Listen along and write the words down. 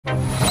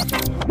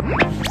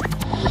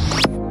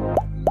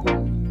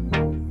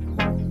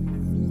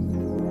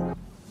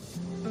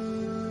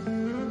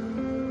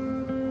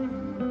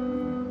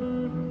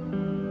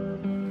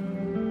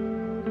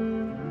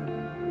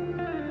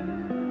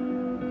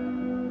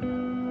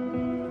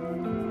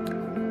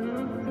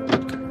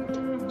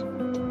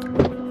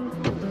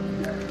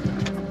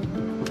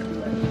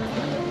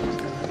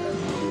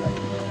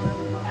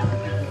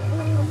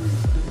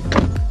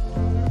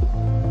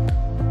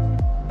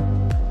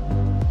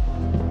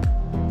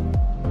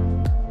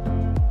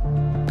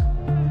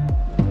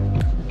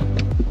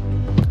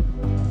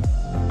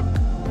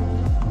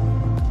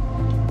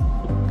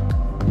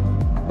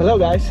Hello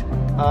guys,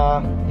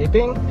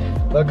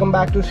 welcome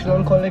back to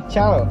ceylonkollek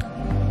channel.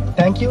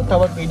 Thank you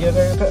තවත්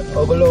video එකකට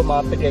ඔයගොල්ලෝ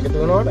මාත් එක්ක එකතු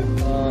වෙනවට.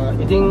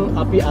 ඉතින්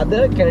අපි අද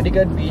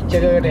කැනඩිකට් බීච්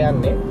එකකට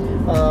යන්නේ.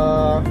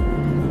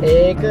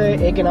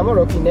 ඒකේ නම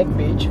Rocky Neck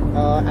Beach.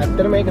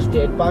 ඇත්තටම මේක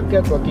ස්ටේට් පාර්ක්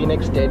එකක්, Rocky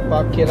Neck State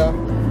Park කියලා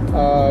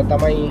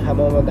තමයි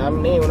හැමෝම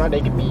දන්නේ. උනාට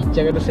ඒක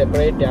බීච් එකට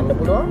සෙපරේට් යන්න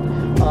පුළුවන්.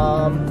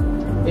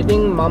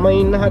 ඉතින් මම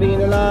ඉන්න හරිය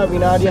ඉඳලා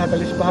විනාඩි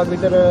 45ක්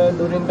විතර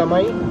දුරින්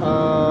තමයි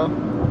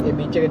ඒ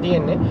බීච් එක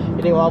තියෙන්නේ.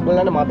 ඉතින්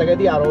ඔයගොල්ලන්ට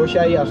මතකදී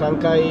අරෝෂයි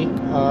අසංකයි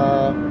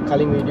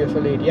කලින් වීඩියෝස්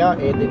වල හිටියා.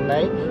 ඒ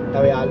දෙන්නයි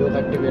තව යාළුවෝ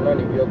කට්ටිය වෙනවා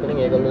නිව්යෝක් වලින්.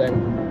 ඒගොල්ලෝ දැන්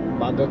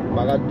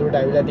මගක් දුරට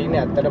ඇවිල්ලා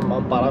තින්නේ. ඇත්තටම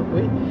මම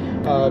පරක්කුයි.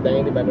 දැන්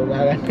ඉතින් බැනුම්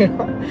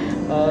ගහගන්නවා.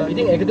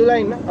 ඉතින් එකතුලා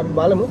ඉන්න අපි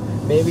බලමු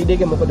මේ වීඩියෝ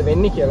එකේ මොකද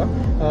වෙන්නේ කියලා.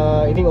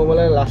 ඉතින්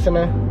ඔයගොල්ලෝ ලස්සන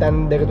තැන්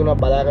දෙක තුනක්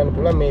බලා ගන්න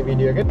පුළුවන් මේ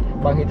වීඩියෝ එකෙත්.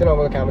 මම හිතනවා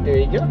ඔයගොල්ලෝ කැමති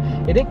වෙයි කියලා.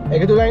 ඉතින්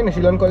එකතුලා ඉන්න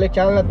ceylonkollek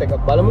channel එකත් එක්ක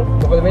බලමු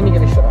මොකද වෙන්නේ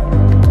කියලා ඉස්සරහට.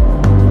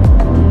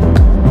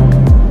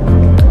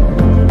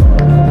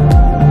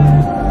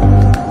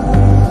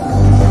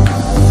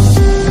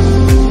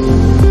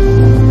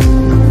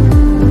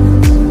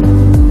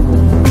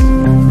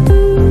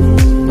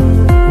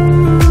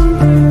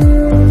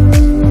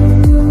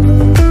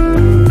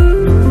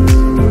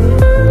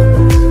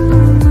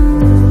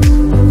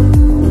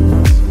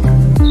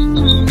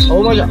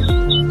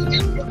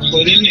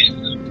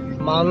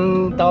 මං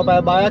තව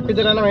බයක්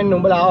විතර යන වෙන්න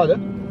උඹලා ආවද?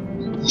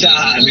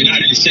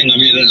 විනාඩි 20න්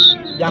අපි එද.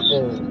 යකෝ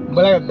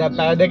උඹලා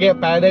පැය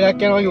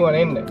දෙකක් යනවා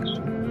කිව්වනේ එන්න.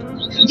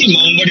 ඉතින් මම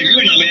උඹට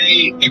කිව්වේ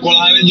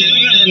 9:11 වෙනි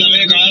දිනේ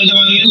 9 කාලෙට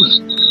මම එන්නේ.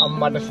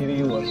 අම්මට සිරි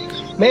කිව්වා.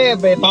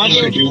 මේ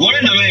පාර්කින්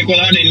කිව්වනේ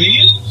 9:11ට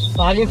එන්නේ.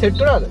 පාර්කින් සෙට්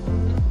වුණාද?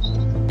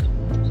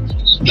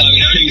 දැන්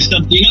විනාඩි 20ක්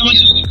තියෙනවා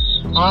මචං.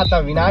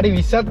 තව විනාඩි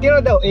 20ක්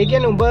තියෙනවද? ඒ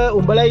කියන්නේ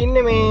උඹලා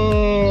ඉන්නේ මේ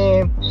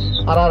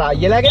අර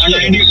අයියලාගේ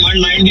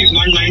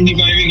 195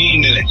 එකකින්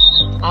ඉන්නේ දැන්.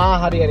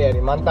 හරි.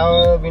 මං තව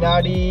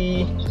විනාඩි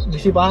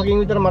 25කින්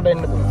විතර මට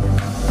එන්න පුළුවන්.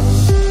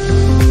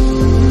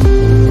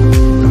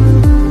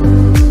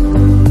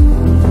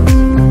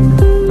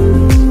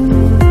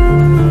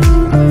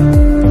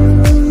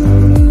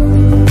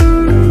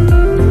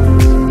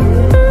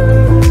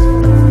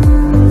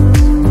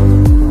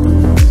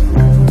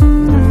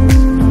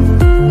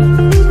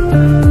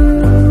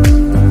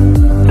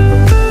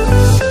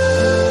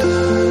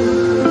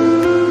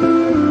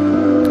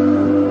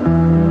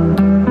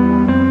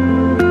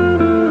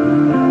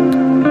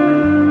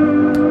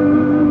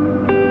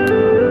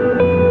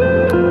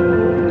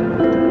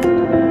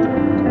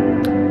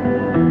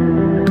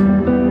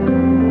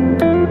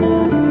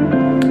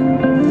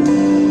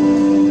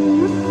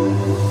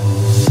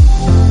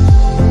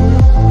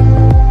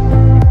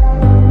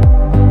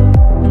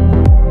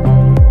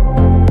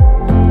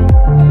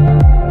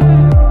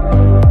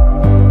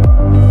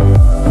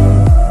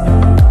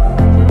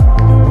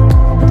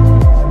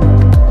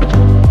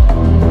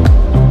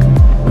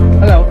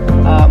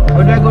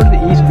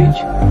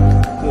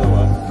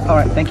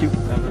 Alright, thank you.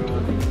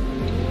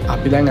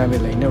 අපි දැන්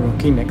ආවෙලා ඉන්නේ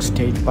Rocky Neck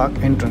State Park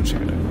entrance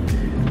එකට.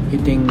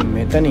 ඉතින්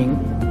මෙතනින්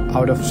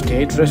out of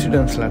state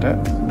residents ලට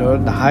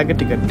 $10ක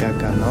ticket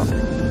එකක් ගන්නවා.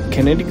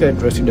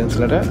 Connecticut residents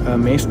ලට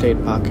මේ state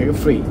park එක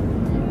free.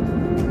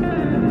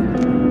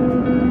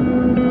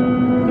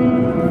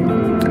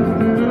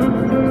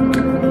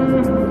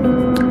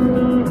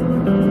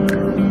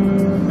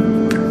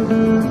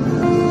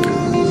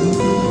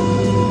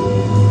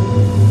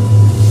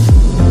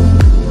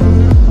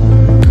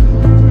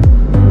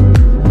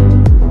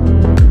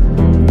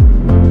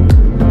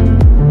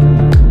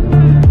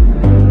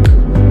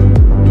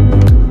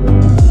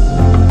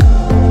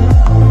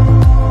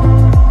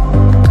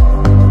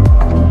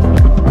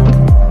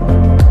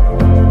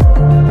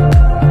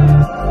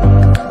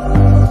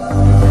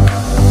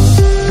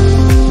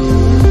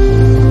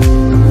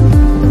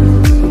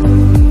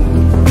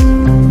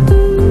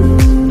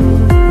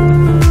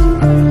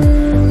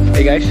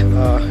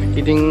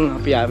 ඉතින්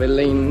අපි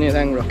ආවෙලා ඉන්නේ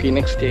දැන් Rocky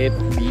Neck State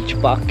Beach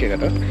Park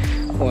එකට.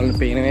 ඔයාලට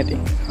පේනවා ඇති.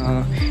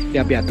 ඉතින්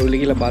අපි අතෝලි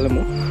කියලා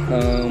බලමු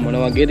මොන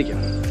වගේද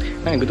කියලා.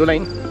 දැන් එකතුලා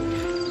ඉන්න.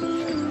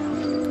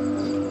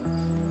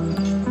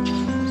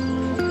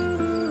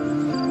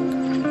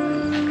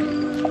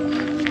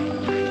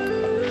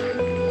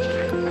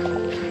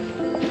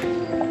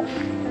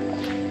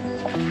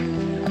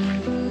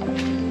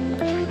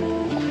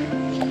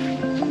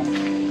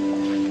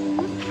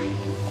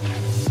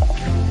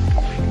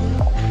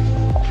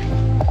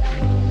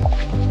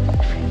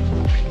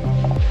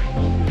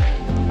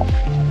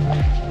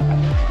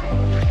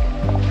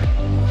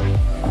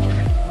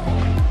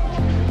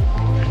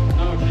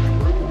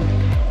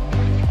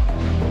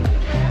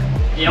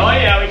 Oh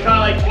yeah, we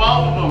caught like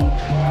 12 of them.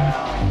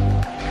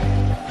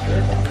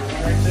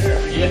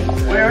 Yeah.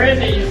 Where is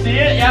it? You see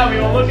it? Yeah, we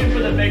were looking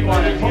for the big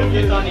one. I told you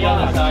it's on the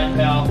other side,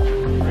 pal.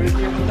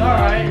 It's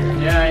alright.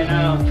 Yeah, I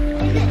know.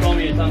 You just told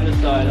me it's on this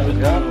side. I was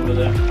going over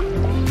there.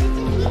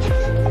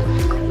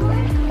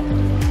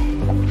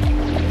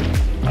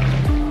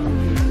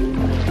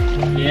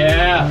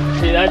 Yeah.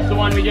 See, that's the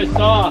one we just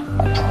saw.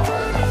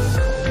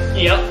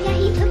 Yep. Yeah,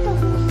 he took the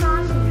whole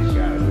sausage. He's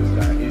got it this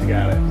time. He's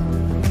got it.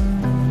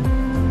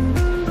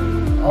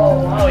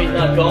 Oh, he's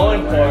not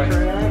going for it.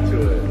 Turn onto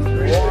it. It's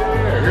right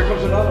there. Here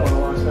comes another one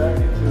alongside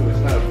you too.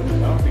 It's not.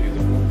 I don't think it's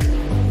a boom.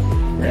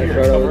 Right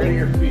here, come right at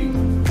your feet.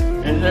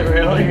 Is it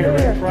really?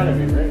 Right in front of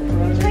me. Right in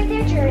front of me. Right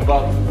there, Jerry.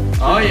 About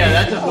Oh yeah,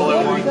 that's a blue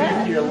one.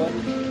 to your left.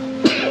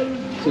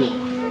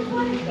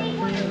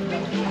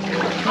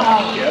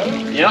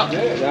 Yep.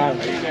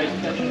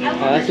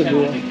 that's a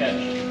blue one.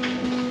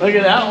 Look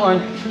at that one.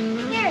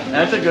 Here,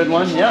 That's a good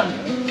one. Yep.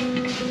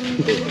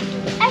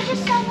 I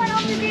just saw one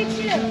over there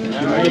too.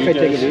 Mind if I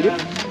take a video?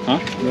 Huh?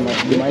 You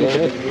mind if I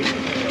take a video?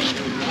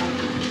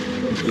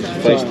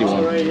 Tasty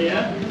one. Right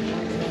here.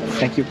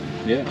 Thank you.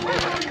 Yeah.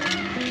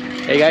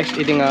 Hey guys,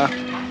 ඉතින්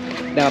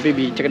දැන් අපි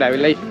beach එකට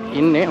ඇවිල්ලා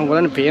ඉන්නේ.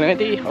 ඔයගොල්ලන්ට පේන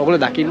ඇති.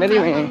 ඔයගොල්ලෝ දකින්න ඇති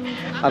මේ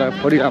අර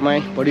පොඩි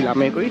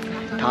ළමයෙකුයි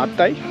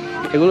තාත්තයි.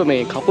 ඒගොල්ලෝ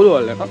මේ කකුල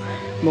වලනවා.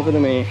 මොකද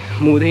මේ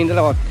මූදේ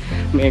ඉඳලා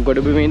මේ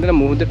ගොඩබිමේ ඉඳලා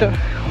මූදට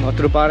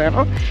වතුර පාර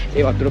යනවා.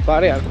 ඒ වතුර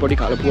පාරේ අර පොඩි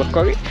කලපුවක්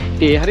වගේ.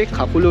 ඉතින් ඒ හැරේ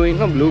කකුලෝ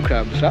ඉන්න බ්ලූ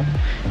ක්‍රැබ්ස් ලා.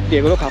 ඉතින්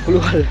ඒගොල්ලෝ කකුල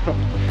වලනවා.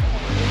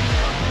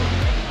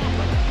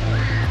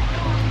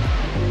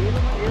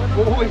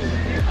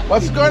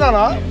 What's going on,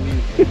 huh?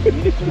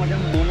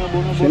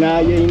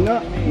 සෙනායේ ඉන්න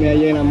මේ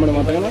අයියේ නම්බර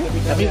මතක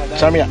නැහැ.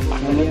 Samia.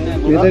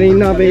 මෙතන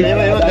ඉන්න අපේ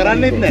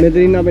මෙතන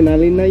ඉන්න අපේ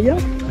නලින් අයියා.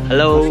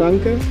 Hello.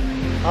 සංක.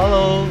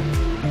 Hello.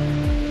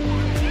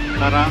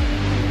 Tara.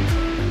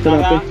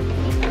 අපේ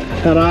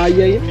තරා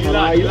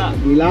අයියා.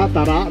 නිලා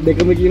තරා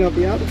දෙකම කියන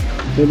අපි ආව.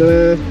 මෙතන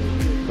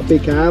අපේ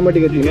කෑම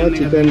ටික තියෙනවා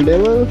chicken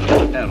devil.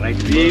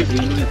 Right beef.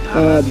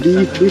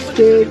 beef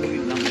bistec.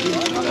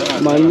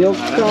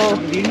 manioca.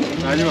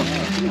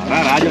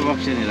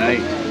 Rajapaksa ni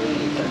right.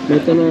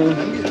 මෙතන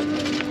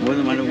මොකද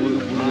මට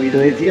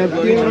කෝපියක්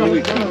තියෙනවා.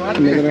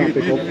 මෙතන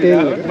අපේ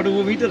කොක්ටේල්. මට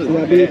ඌ විතරද?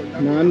 අපි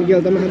නාන්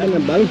කියලා තමයි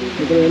හදන්නේ බල්.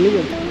 මෙතන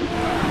එන්නේ.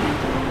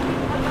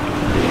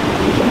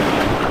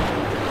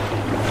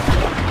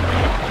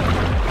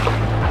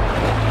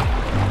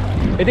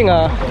 ඉතින්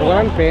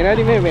ඔයගොල්ලන් පේන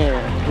ඇති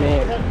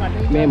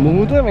මේ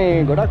මුහුද මේ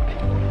ගොඩක්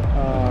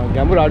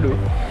ගැඹුරු අඩු.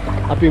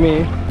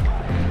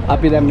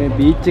 අපි දැන් මේ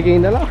බීච් එකේ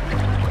ඉඳලා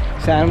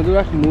සෑහෙන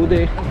දුරක්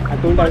මුහුදේ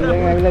අතුන්ට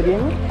ඇවිල්ලා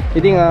තියෙනවා.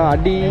 ඉතින්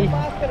අඩි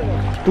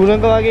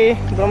 3ක වගේ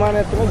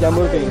ප්‍රමාණයක් තමයි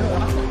ගැඹුරට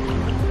ඉන්නවා.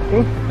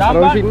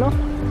 අරෝස් ඉන්නවා.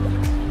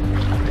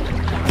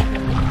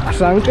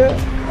 අසංක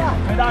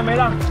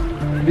මෙලා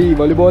දී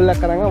වොලිබෝල්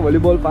එකක් කරන්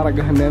වොලිබෝල් පාරක්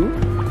ගහන්න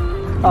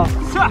යනවා.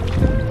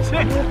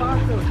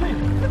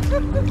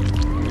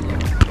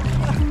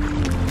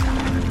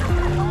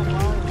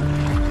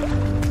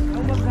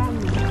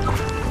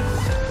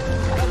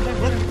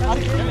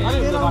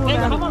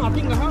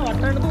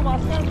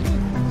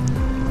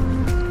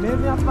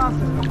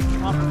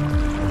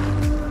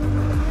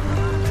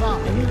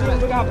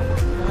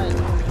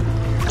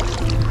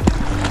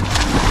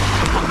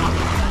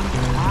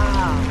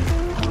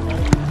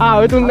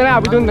 ඔය තුන් දෙනා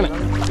අපි තුන් දෙනා.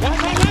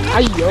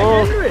 අයියෝ.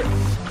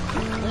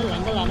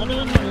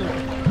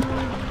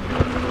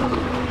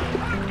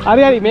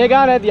 හරි මේ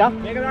ගාන ඇතියා.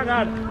 මේක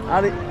ගාන.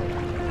 හරි.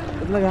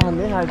 එතන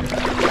ගහන්නේ. හරි.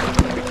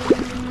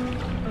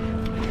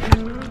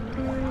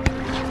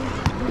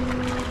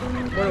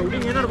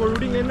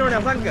 උඩින් එන්න ඕනේ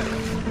අසංක.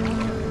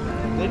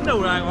 දෙන්න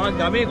උනා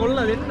ගමේ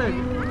කොල්ලා දෙන්න.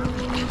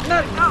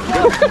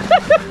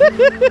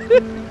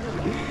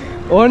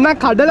 ඕන්න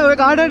කඩලා ඔය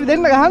කාට හරි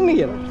දෙන්න ගහන්න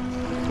කියලා.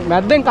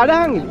 මැද්දෙන්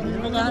කඩහන් ඉන්නේ.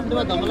 එහෙම ගහන්න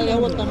බෑ තමල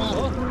ගැහුවොත් තමයි.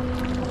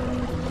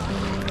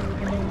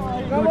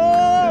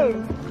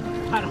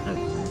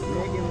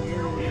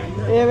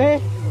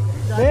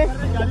 මේ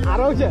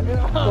අරෝෂ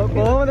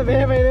කොහොමද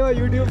මෙහෙම එනවා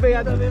YouTube එකේ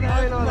අද වෙනවා.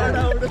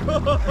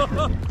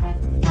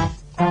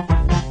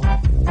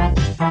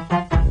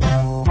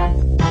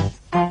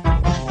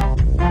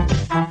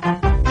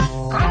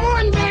 Come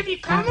on, baby,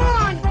 come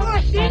on. Go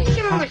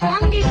Sindhu,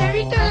 Sangeeta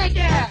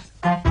Vitalata.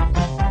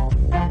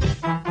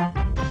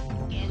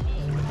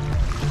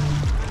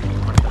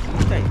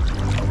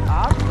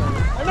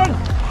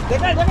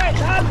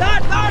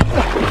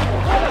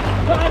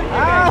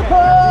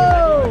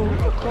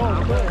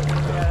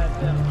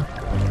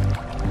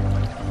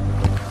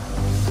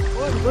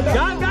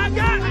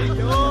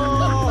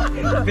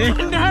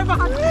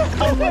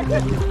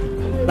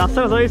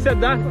 ලස්සන සොයිස් එකක්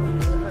දාන්න.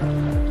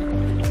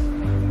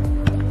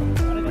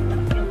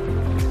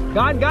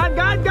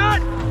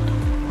 ගාන්.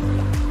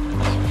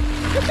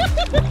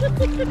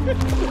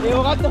 ඒ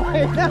මොකක්ද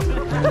තමයි.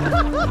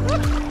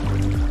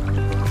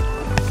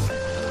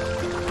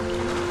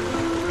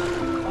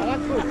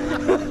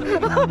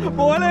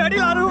 බෝලේ වැඩි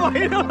අරු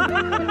වහිනවා.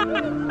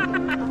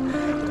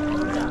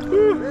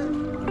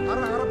 අර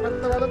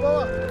පැත්ත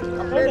වලපුවා.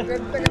 අපේ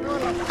ට්‍රෙන්ඩ් එක නෝ.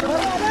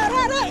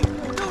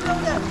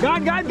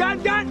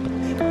 ගාන්.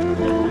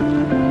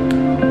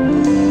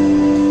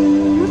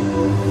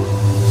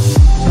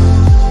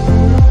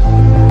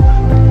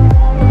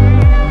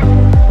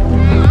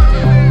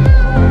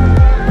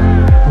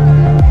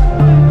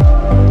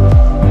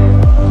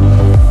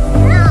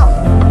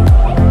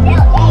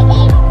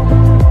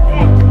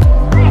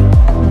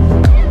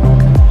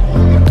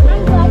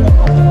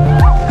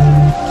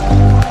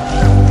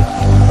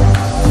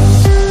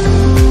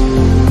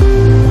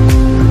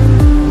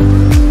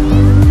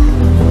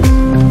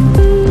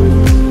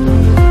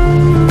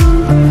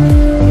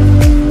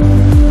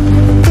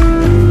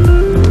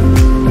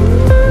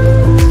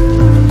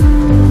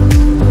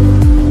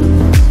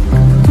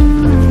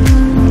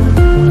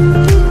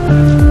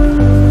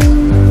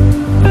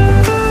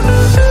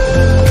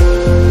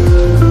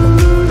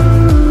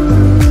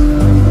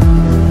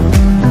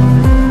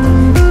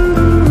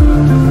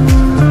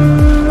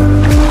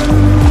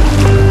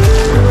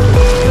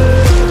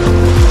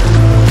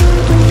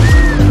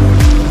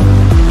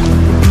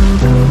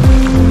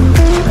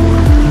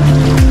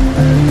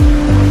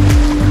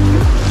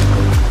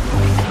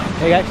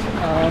 Hey guys,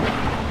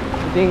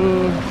 ඉතින්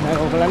මම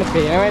ඔයගොල්ලන්ට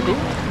පේනවා ඇති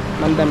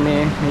මම දැන්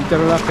මේ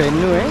මෙච්චරලා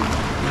පෙන්නුවේ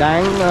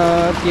දැන්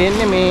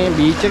තියෙන්නේ මේ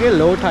බීච් එකේ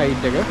low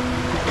tide එක.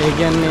 ඒ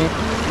කියන්නේ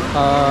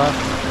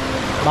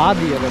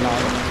බාදිය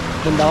වෙලාව.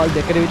 දැන් දවල්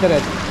 2කට විතර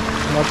ඇති.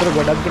 මොතර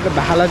ගොඩක් එක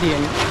බහලා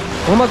තියෙන්නේ.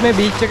 කොහොමද මේ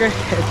බීච් එක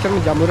එච්චරම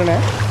ජමුර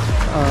නෑ.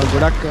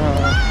 ගොඩක්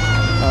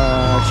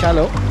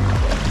shallow.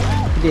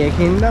 ඉතින්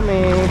ඒකින්ද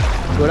මේ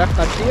ගොඩක්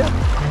කට්ටිය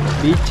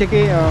බීච්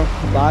එකේ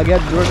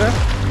භාගයක් දුරට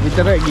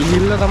විතර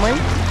ගිහිල්ලා තමයි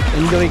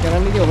එන්ජොයි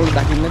කරන්න ඉතින් ඔයගොල්ලෝ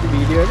දකින්න ඇති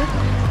වීඩියෝ එක.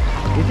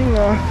 ඉතින්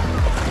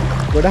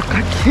ගොඩක්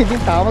කට්ටිය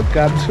ඉතින් තාමත්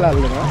ක්‍රැබ්ස්ලා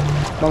අල්ලනවා.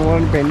 මම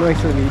ඔයගොල්ලන්ට පෙන්නුවා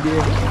ඉස්සර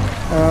වීඩියෝ එකේ.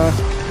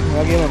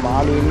 වගේම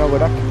මාළු ඉන්නවා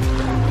ගොඩක්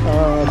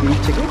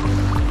බීච් එකේ.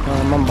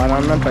 මම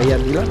බලන්න try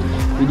එකක් දීලා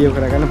වීඩියෝ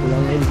කරගන්න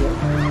පුළුවන් වෙයි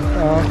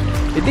කියලා.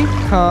 ඉතින්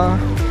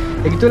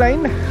ඒක තුල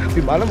ඉන්න අපි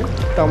බලමු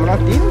තව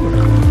මොනවද තියෙන්නේ.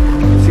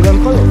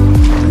 ceylon-kollek.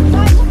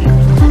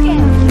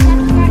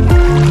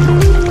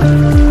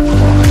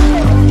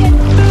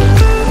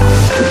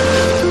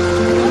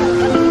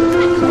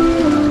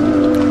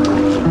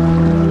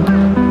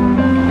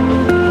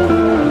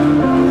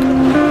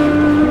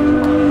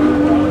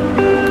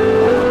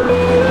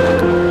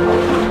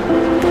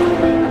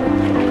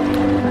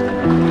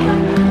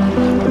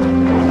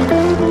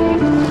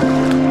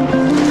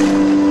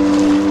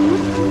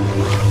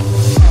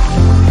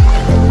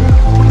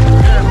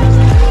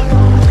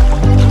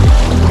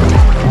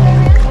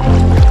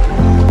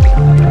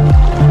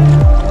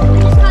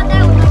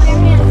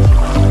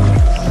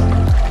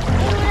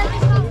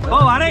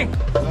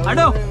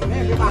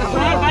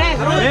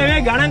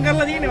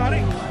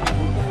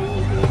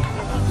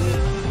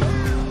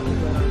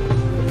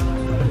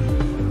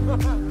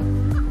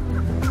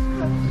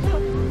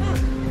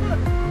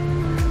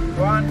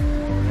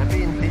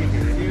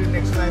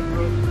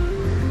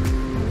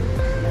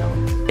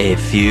 A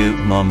few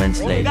moments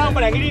later.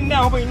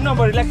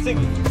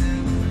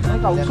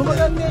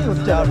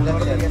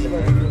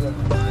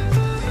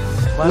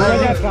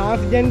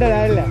 Transgender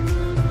alla.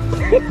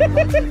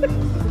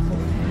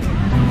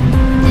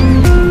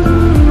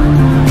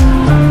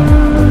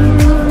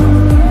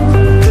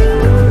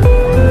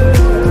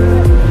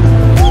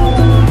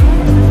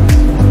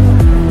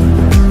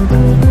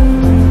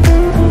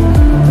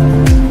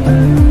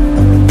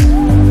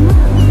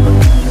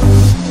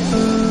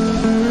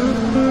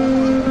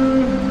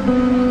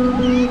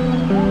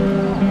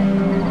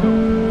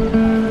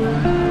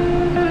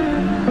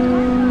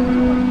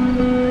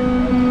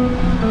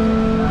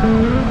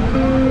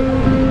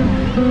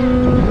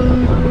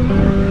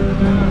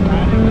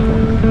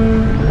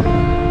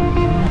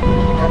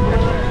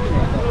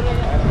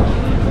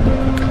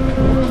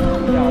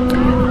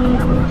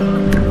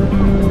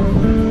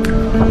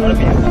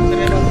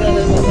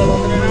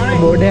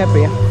 Board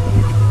happy.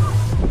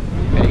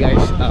 Hey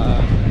guys,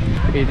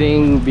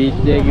 ඉතින් beach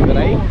day එක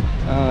ඉවරයි.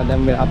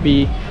 දැන් අපි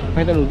මම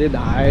හිතන්නේ උදේ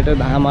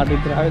 10ට 10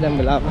 විතර ආවේ. දැන්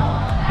වෙලාව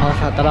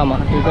 4:00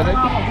 විතරයි.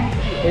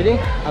 ඉතින්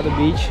අද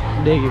beach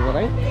day එක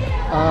ඉවරයි.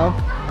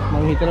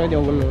 මම හිතනවා ඉතින්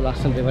ඔයගොල්ලෝ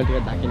ලස්සන දේවල්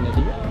ටික දකින්න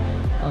ඇති.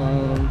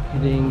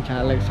 ඉතින්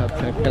channel එක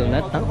subscribe කරලා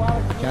නැත්නම්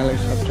channel එක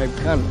subscribe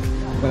කරන්න.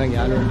 ඔයාලගේ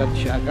යාළුවන්ටත්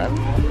share කරන්න.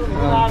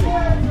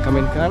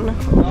 comment කරන්න.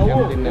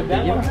 කැමති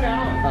නැත්නම්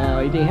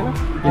ඉතින් එහෙනම්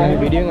ඊළඟ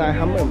වීඩියෝ එක ආයෙ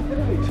හම්බෙමු.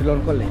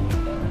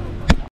 ceylon-kollek.